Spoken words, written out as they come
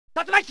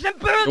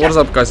What is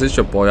up, guys? It's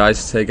your boy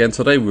EijsTECH, and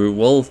today we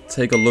will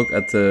take a look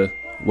at the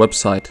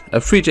website,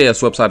 a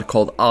Three.js website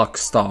called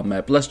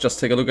ArcStarMap. Let's just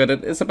take a look at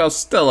it. It's about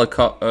stellar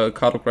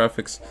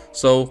cartographics.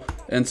 So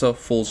enter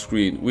full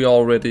screen. We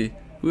already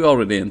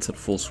entered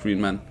full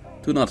screen, man.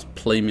 Do not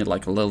play me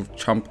like a little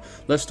chump.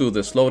 Let's do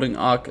this. Loading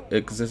arc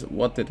exists.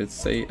 What did it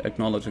say?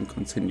 Acknowledge and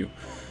continue.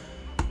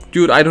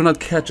 Dude, I do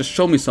not care. Just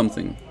show me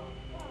something.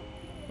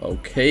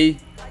 Okay.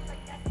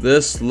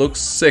 This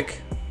looks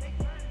sick.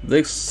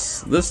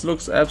 This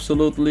looks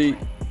absolutely.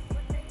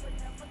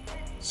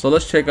 So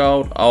let's check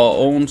out our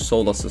own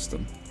solar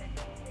system.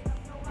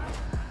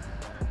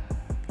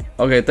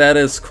 Okay, that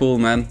is cool,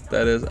 man.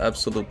 That is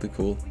absolutely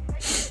cool.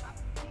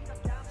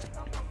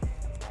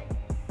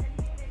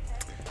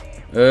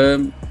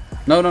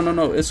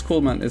 No. It's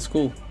cool, man. It's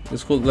cool.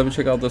 It's cool. Let me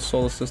check out the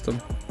solar system.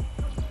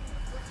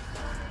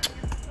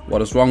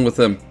 What is wrong with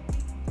him?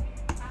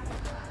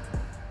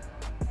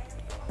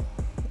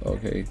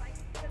 Okay.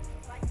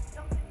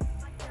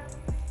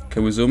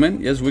 Can we zoom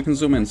in? Yes, we can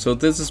zoom in. So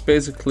this is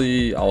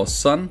basically our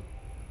sun.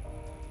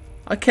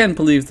 I can't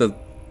believe that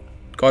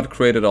God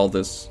created all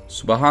this.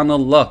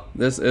 Subhanallah.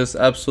 This is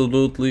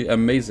absolutely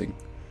amazing.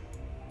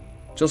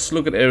 Just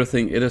look at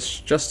everything. It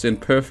is just in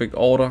perfect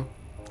order.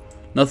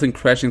 Nothing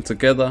crashing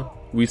together.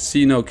 We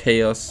see no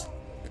chaos.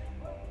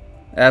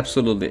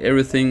 Absolutely.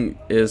 Everything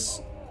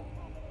is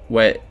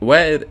where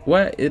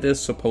it is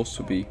supposed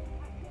to be.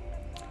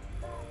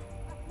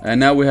 And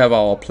now we have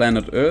our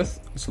planet Earth.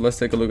 So let's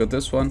take a look at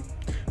this one.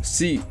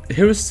 See,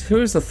 here is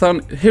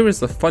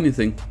the funny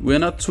thing. We are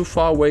not too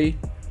far away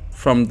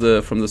from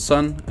the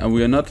sun, and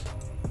we are not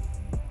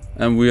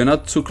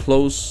too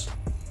close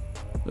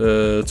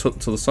to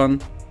the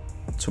sun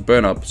to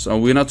burn up. So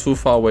we're not too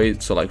far away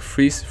to like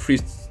freeze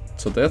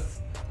to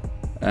death,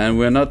 and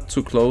we're not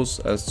too close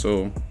as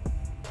to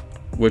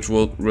which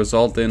will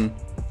result in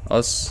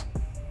us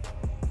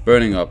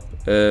burning up.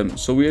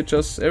 So we are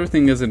just,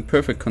 everything is in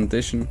perfect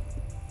condition.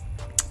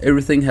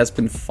 Everything has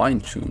been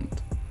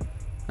fine-tuned,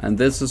 and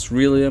this is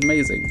really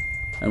amazing.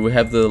 And we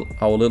have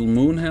our little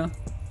moon here.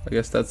 I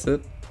guess that's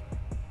it.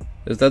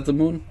 Is that the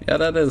moon? Yeah,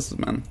 that is,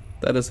 man.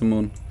 That is the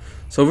moon.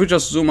 So if we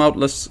just zoom out,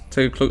 let's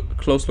take a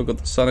close look at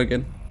the sun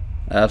again.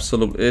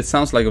 Absolutely, it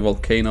sounds like a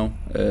volcano.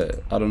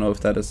 I don't know if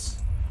that is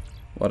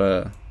what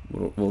a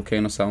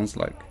volcano sounds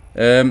like.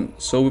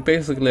 So we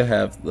basically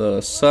have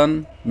the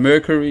sun,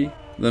 Mercury,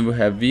 then we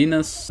have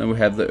Venus, then we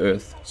have the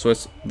Earth. So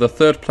it's the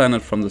third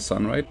planet from the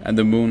sun, right? And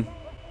the moon.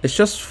 It's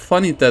just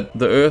funny that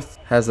the Earth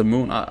has a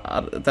moon.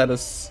 That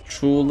is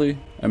truly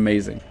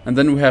amazing. And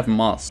then we have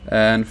Mars.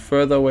 And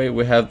further away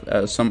we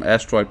have some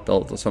asteroid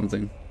belt or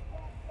something.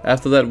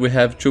 After that we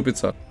have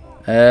Jupiter.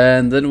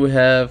 And then we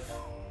have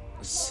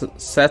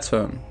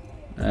Saturn.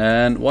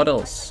 And what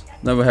else?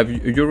 Then we have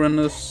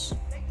Uranus,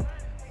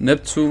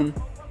 Neptune,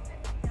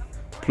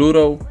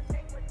 Pluto,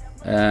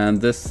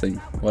 and this thing.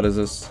 What is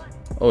this?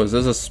 Oh, is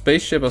this a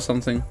spaceship or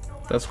something?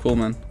 That's cool,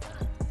 man.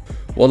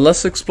 Well,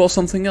 let's explore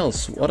something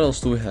else. What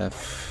else do we have?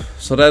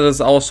 So that is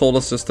our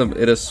solar system.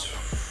 It is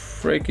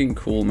freaking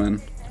cool,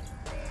 man.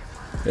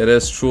 It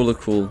is truly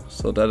cool.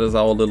 So that is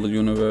our little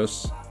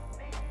universe.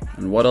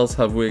 And what else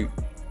have we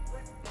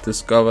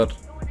discovered?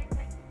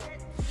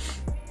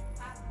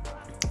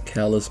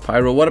 Callus,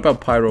 Pyro. What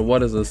about Pyro?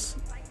 What is this?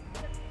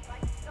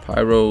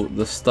 Pyro,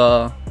 the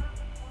star.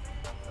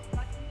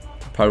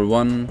 Pyro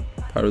 1,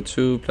 Pyro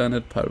 2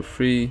 planet, Pyro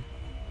 3,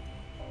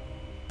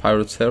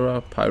 Pyro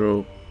Terra,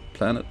 Pyro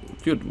planet.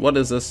 Dude, what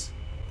is this?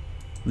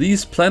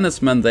 These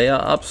planets, man, they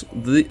are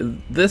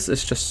this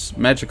is just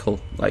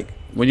magical. Like,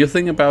 when you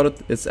think about it,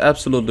 it's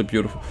absolutely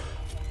beautiful.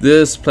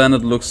 This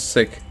planet looks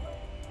sick.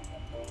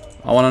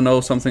 I want to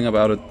know something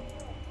about it.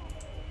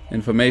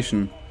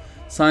 Information.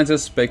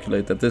 Scientists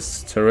speculate that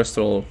this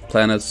terrestrial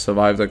planet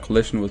survived a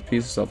collision with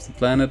pieces of the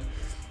planet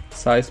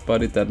sized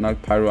body that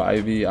knocked Pyro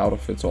IV out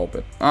of its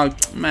orbit. Oh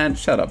man,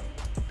 shut up.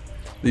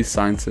 These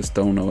scientists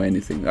don't know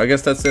anything. I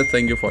guess that's it.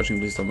 Thank you for watching.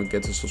 Please don't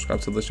forget to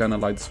subscribe to the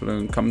channel, like this video,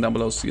 and comment down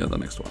below. See you on the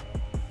next one.